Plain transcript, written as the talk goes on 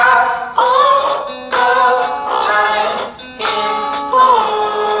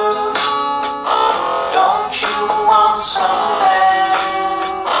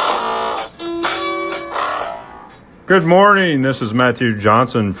Good morning. This is Matthew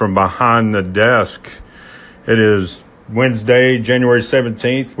Johnson from Behind the Desk. It is Wednesday, January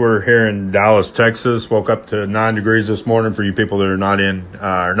 17th. We're here in Dallas, Texas. Woke up to 9 degrees this morning. For you people that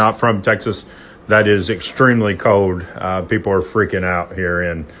are not from Texas, that is extremely cold. People are freaking out here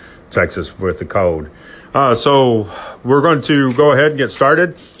in Texas with the cold. So we're going to go ahead and get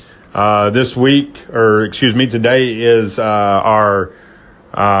started. Today is our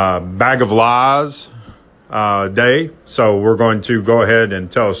Bag of Lies day. So we're going to go ahead and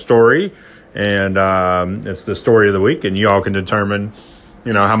tell a story, and it's the story of the week, and you all can determine,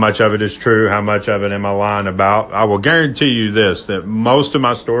 how much of it is true, how much of it am I lying about. I will guarantee you this, that most of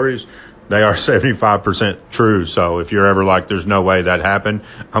my stories, they are 75% true. So if you're ever like, there's no way that happened,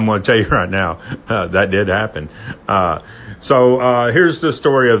 I'm going to tell you right now, that did happen. So here's the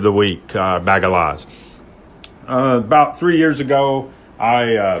story of the week, Bag of Lies. About 3 years ago,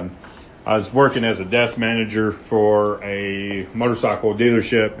 I was working as a desk manager for a motorcycle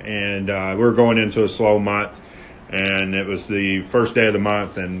dealership, and we were going into a slow month, and it was the first day of the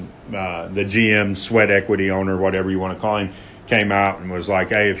month, and the GM sweat equity owner, whatever you want to call him, came out and was like,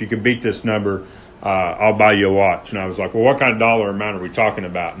 "Hey, if you can beat this number, I'll buy you a watch." And I was like, "Well, what kind of dollar amount are we talking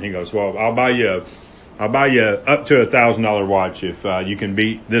about?" And he goes, "Well, I'll buy you up to $1,000 watch if you can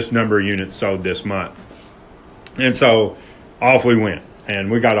beat this number of units sold this month." And so off we went.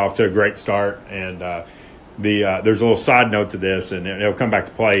 And we got off to a great start. And there's a little side note to this, and it'll come back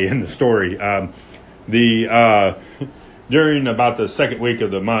to play in the story. During about the second week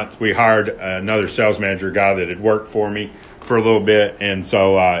of the month, we hired another sales manager guy that had worked for me for a little bit, and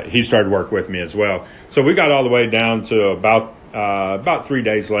so he started work with me as well. So we got all the way down to about 3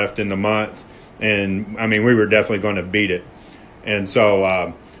 days left in the month, and I mean, we were definitely going to beat it. And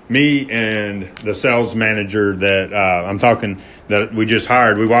so me and the sales manager that we just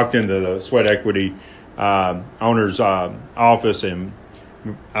hired, we walked into the sweat equity owner's office, and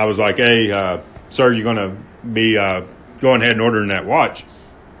I was like, "Hey, sir, you're going to be going ahead and ordering that watch?"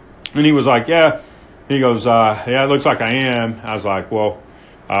 And he was like, "Yeah." He goes, "Yeah, it looks like I am." I was like, "Well,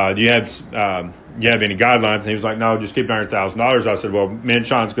 do you have any guidelines?" And he was like, "No, just keep it under $1,000. I said, "Well, me and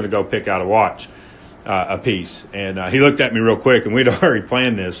Sean's going to go pick out a watch. A piece." And he looked at me real quick, and we'd already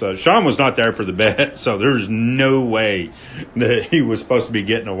planned this. Sean was not there for the bet, so there was no way that he was supposed to be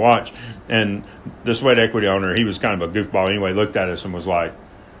getting a watch. And the sweat equity owner, he was kind of a goofball anyway, looked at us and was like,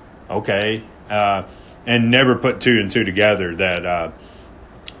 "Okay," and never put two and two together that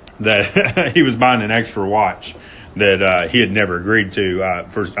he was buying an extra watch that he had never agreed to.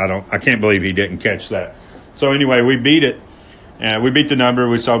 I can't believe he didn't catch that. So anyway, we beat it. And we beat the number.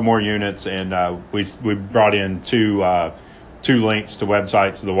 We sold more units, and we brought in two links to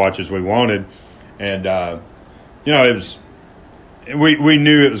websites of the watches we wanted. And it was we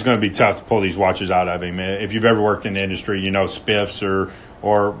knew it was going to be tough to pull these watches out of him. If you've ever worked in the industry, spiffs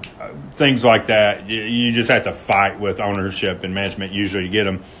or things like that, you just have to fight with ownership and management usually to get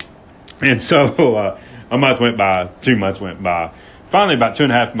them. And so a month went by, 2 months went by. Finally, about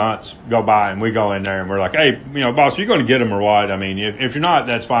 2.5 months go by, and we go in there, and we're like, "Hey, boss, are you going to get them or what? I mean, if you're not,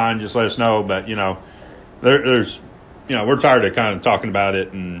 that's fine. Just let us know. But, there's we're tired of kind of talking about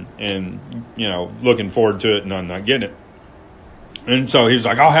it and looking forward to it and not getting it." And so he was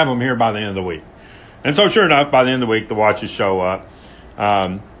like, "I'll have them here by the end of the week." And so sure enough, by the end of the week, the watches show up. They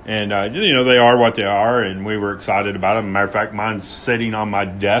are what they are, and we were excited about them. Matter of fact, mine's sitting on my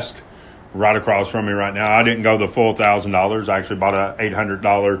desk right across from me right now. I didn't go the full $1,000. I actually bought a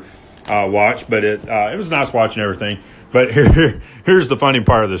 $800 watch, but it was a nice watch and everything. But here's the funny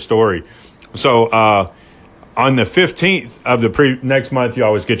part of the story. So on the 15th of the next month, you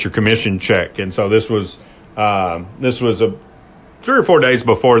always get your commission check, and so this was a 3 or 4 days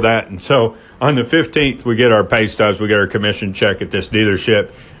before that. And so on the 15th, we get our pay stubs, we get our commission check at this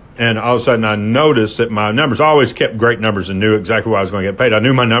dealership. And all of a sudden, I noticed that my numbers, I always kept great numbers and knew exactly what I was going to get paid. I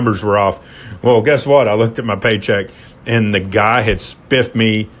knew my numbers were off. Well, guess what? I looked at my paycheck, and the guy had spiffed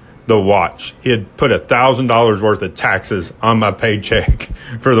me the watch. He had put $1,000 worth of taxes on my paycheck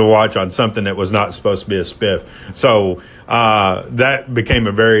for the watch on something that was not supposed to be a spiff. So that became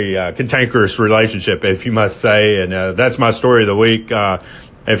a very cantankerous relationship, if you must say. And that's my story of the week.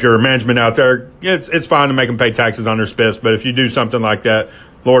 If you're a management out there, it's fine to make them pay taxes on their spiffs. But if you do something like that,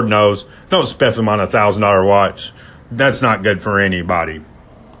 Lord knows, don't spiff them on a $1,000 watch. That's not good for anybody.